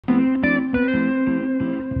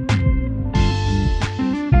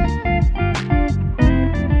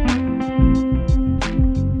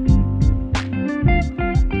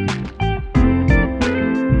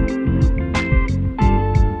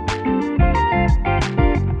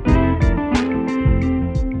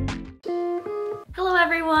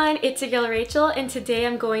it's your girl Rachel, and today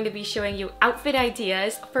I'm going to be showing you outfit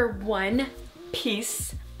ideas for one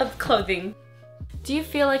piece of clothing. Do you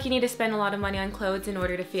feel like you need to spend a lot of money on clothes in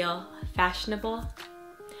order to feel fashionable?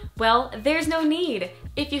 Well, there's no need.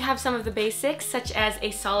 If you have some of the basics, such as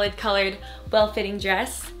a solid colored, well-fitting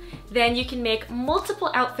dress, then you can make multiple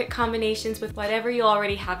outfit combinations with whatever you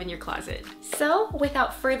already have in your closet. So,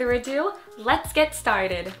 without further ado, let's get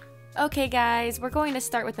started. Okay guys, we're going to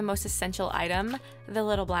start with the most essential item, the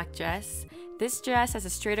little black dress. This dress has a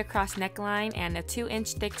straight across neckline and a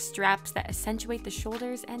 2-inch thick straps that accentuate the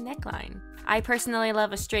shoulders and neckline. I personally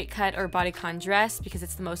love a straight cut or bodycon dress because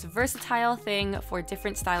it's the most versatile thing for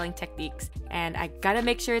different styling techniques. And I gotta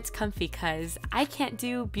make sure it's comfy cause I can't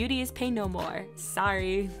do beauty is pain no more.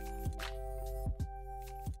 Sorry.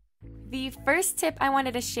 The first tip I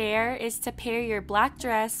wanted to share is to pair your black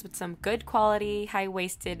dress with some good quality,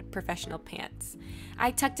 high-waisted professional pants.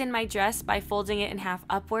 I tucked in my dress by folding it in half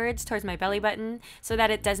upwards towards my belly button so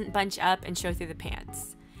that it doesn't bunch up and show through the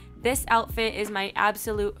pants. This outfit is my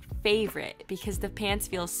absolute favorite because the pants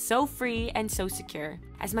feel so free and so secure.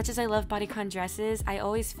 As much as I love bodycon dresses, I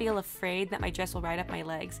always feel afraid that my dress will ride up my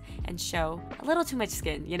legs and show a little too much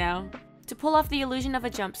skin, you know? To pull off the illusion of a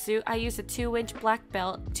jumpsuit, I used a 2-inch black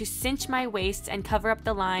belt to cinch my waist and cover up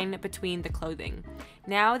the line between the clothing.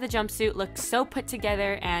 Now the jumpsuit looks so put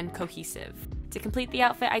together and cohesive. To complete the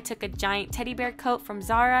outfit, I took a giant teddy bear coat from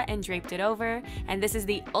Zara and draped it over, and this is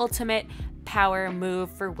the ultimate power move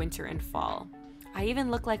for winter and fall. I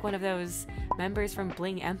even look like one of those members from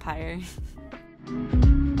Bling Empire.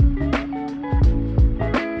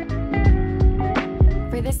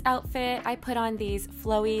 For this outfit, I put on these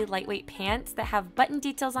flowy, lightweight pants that have button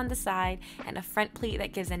details on the side and a front pleat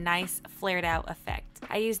that gives a nice, flared out effect.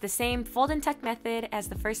 I used the same fold and tuck method as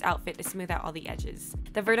the first outfit to smooth out all the edges.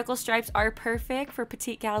 The vertical stripes are perfect for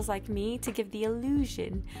petite gals like me to give the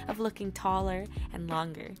illusion of looking taller and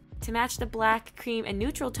longer. To match the black, cream, and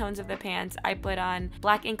neutral tones of the pants, I put on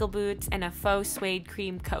black ankle boots and a faux suede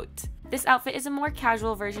cream coat. This outfit is a more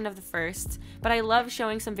casual version of the first, but I love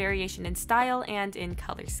showing some variation in style and in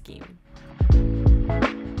color scheme.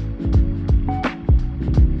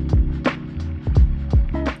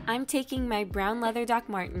 I'm taking my brown leather Doc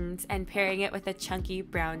Martens and pairing it with a chunky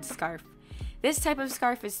brown scarf. This type of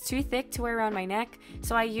scarf is too thick to wear around my neck,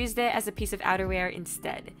 so I used it as a piece of outerwear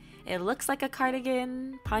instead. It looks like a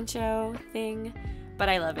cardigan, poncho thing, but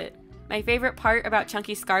I love it. My favorite part about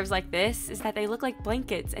chunky scarves like this is that they look like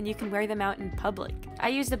blankets and you can wear them out in public. I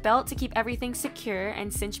used a belt to keep everything secure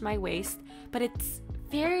and cinch my waist, but it's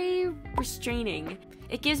very restraining.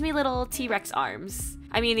 It gives me little T-Rex arms.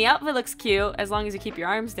 I mean, the outfit looks cute as long as you keep your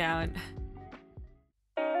arms down.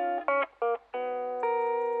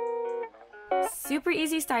 Super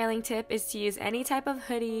easy styling tip is to use any type of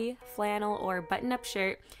hoodie, flannel, or button-up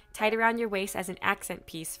shirt tied around your waist as an accent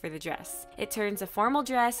piece for the dress. It turns a formal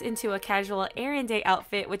dress into a casual errand day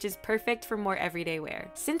outfit, which is perfect for more everyday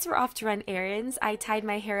wear. Since we're off to run errands, I tied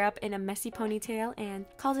my hair up in a messy ponytail and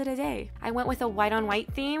called it a day. I went with a white on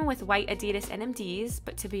white theme with white Adidas NMDs,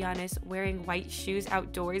 but to be honest, wearing white shoes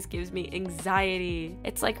outdoors gives me anxiety.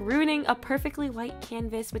 It's like ruining a perfectly white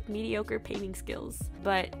canvas with mediocre painting skills.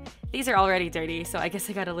 But these are already dirty, so I guess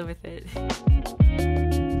I gotta live with it.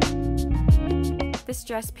 This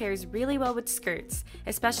dress pairs really well with skirts,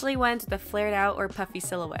 especially ones with a flared out or puffy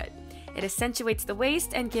silhouette. It accentuates the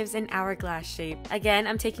waist and gives an hourglass shape. Again,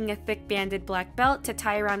 I'm taking a thick banded black belt to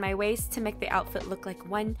tie around my waist to make the outfit look like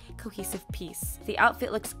one cohesive piece. The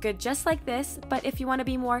outfit looks good just like this, but if you want to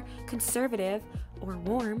be more conservative or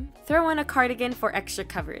warm, throw in a cardigan for extra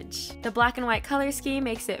coverage. The black and white color scheme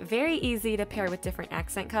makes it very easy to pair with different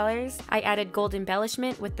accent colors. I added gold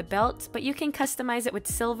embellishment with the belt, but you can customize it with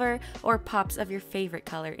silver or pops of your favorite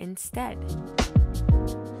color instead.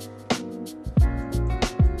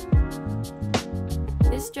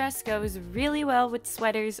 This dress goes really well with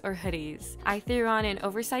sweaters or hoodies. I threw on an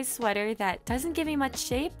oversized sweater that doesn't give me much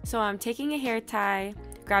shape, so I'm taking a hair tie,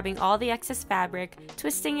 grabbing all the excess fabric,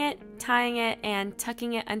 twisting it, tying it, and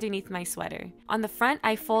tucking it underneath my sweater. On the front,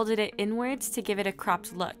 I folded it inwards to give it a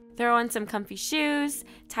cropped look. Throw on some comfy shoes,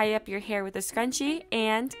 tie up your hair with a scrunchie,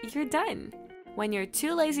 and you're done. When you're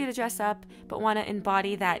too lazy to dress up, but want to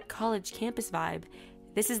embody that college campus vibe,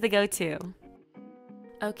 this is the go-to.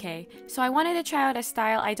 Okay, so I wanted to try out a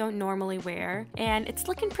style I don't normally wear, and it's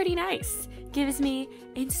looking pretty nice. Gives me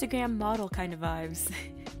Instagram model kind of vibes.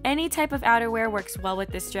 Any type of outerwear works well with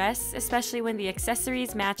this dress, especially when the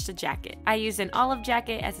accessories match the jacket. I used an olive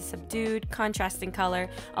jacket as a subdued, contrasting color,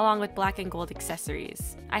 along with black and gold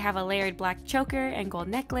accessories. I have a layered black choker and gold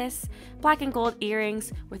necklace, black and gold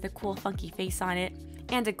earrings with a cool funky face on it,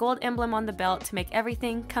 and a gold emblem on the belt to make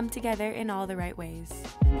everything come together in all the right ways.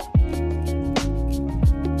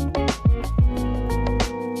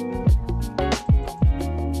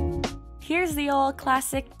 Here's the old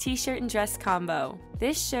classic t-shirt and dress combo.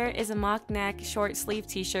 This shirt is a mock neck short sleeve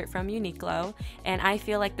t-shirt from Uniqlo, and I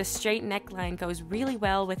feel like the straight neckline goes really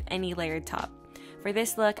well with any layered top. For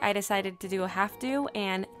this look, I decided to do a half do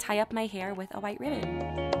and tie up my hair with a white ribbon.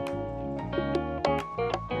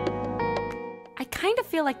 I kind of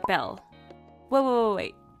feel like Belle. Whoa,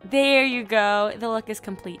 wait. There you go. The look is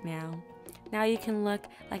complete now. Now you can look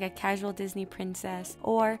like a casual Disney princess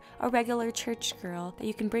or a regular church girl that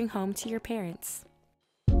you can bring home to your parents.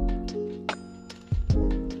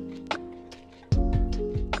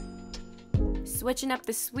 Switching up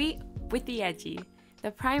the sweet with the edgy. The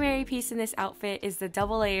primary piece in this outfit is the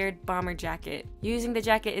double-layered bomber jacket. Using the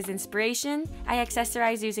jacket as inspiration, I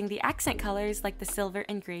accessorized using the accent colors like the silver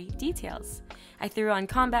and gray details. I threw on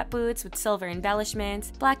combat boots with silver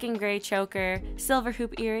embellishments, black and gray choker, silver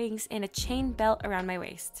hoop earrings, and a chain belt around my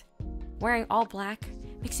waist. Wearing all black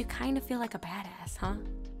makes you kind of feel like a badass, huh?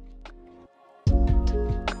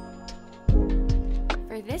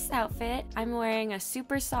 For this outfit, I'm wearing a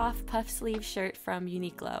super soft puff sleeve shirt from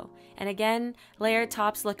Uniqlo. And again, layered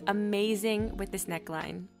tops look amazing with this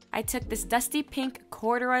neckline. I took this dusty pink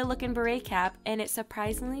corduroy looking beret cap and it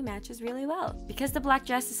surprisingly matches really well. Because the black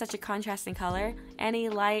dress is such a contrasting color, any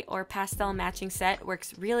light or pastel matching set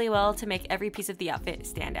works really well to make every piece of the outfit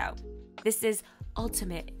stand out. This is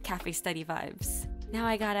ultimate cafe study vibes. Now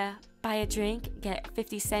I gotta buy a drink, get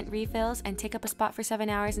 50-cent refills, and take up a spot for 7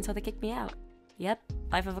 hours until they kick me out. Yep,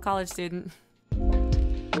 life of a college student.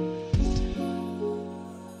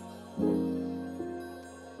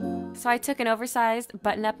 So I took an oversized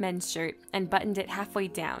button-up men's shirt and buttoned it halfway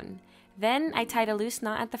down. Then I tied a loose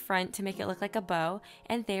knot at the front to make it look like a bow,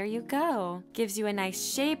 and there you go. Gives you a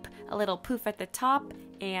nice shape, a little poof at the top,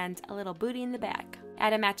 and a little booty in the back.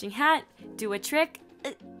 Add a matching hat, do a trick,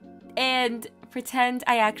 and pretend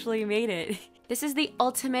I actually made it. This is the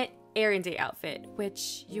ultimate errand day outfit,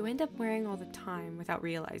 which you end up wearing all the time without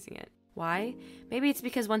realizing it. Why? Maybe it's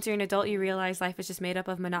because once you're an adult you realize life is just made up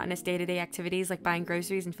of monotonous day-to-day activities like buying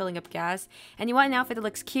groceries and filling up gas, and you want an outfit that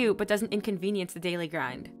looks cute but doesn't inconvenience the daily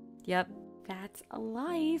grind. Yep, that's a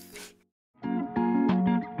life.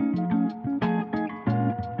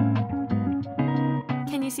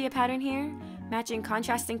 Can you see a pattern here? Matching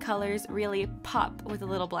contrasting colors really pop with a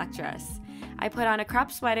little black dress. I put on a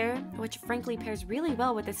crop sweater, which frankly pairs really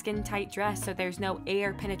well with a skin-tight dress so there's no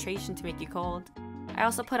air penetration to make you cold. I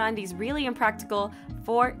also put on these really impractical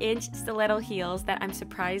 4-inch stiletto heels that I'm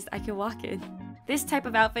surprised I can walk in. This type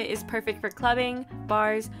of outfit is perfect for clubbing,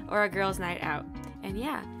 bars, or a girls' night out. And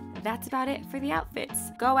yeah, that's about it for the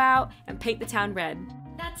outfits. Go out and paint the town red.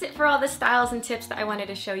 That's it for all the styles and tips that I wanted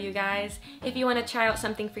to show you guys. If you want to try out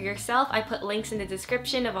something for yourself, I put links in the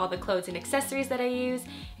description of all the clothes and accessories that I use,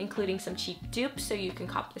 including some cheap dupes so you can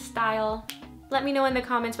cop the style. Let me know in the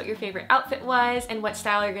comments what your favorite outfit was and what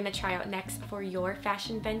style you're going to try out next for your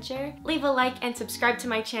fashion venture. Leave a like and subscribe to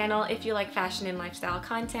my channel if you like fashion and lifestyle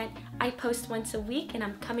content. I post once a week and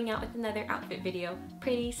I'm coming out with another outfit video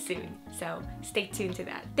pretty soon, so stay tuned to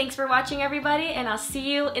that. Thanks for watching everybody, and I'll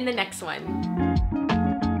see you in the next one.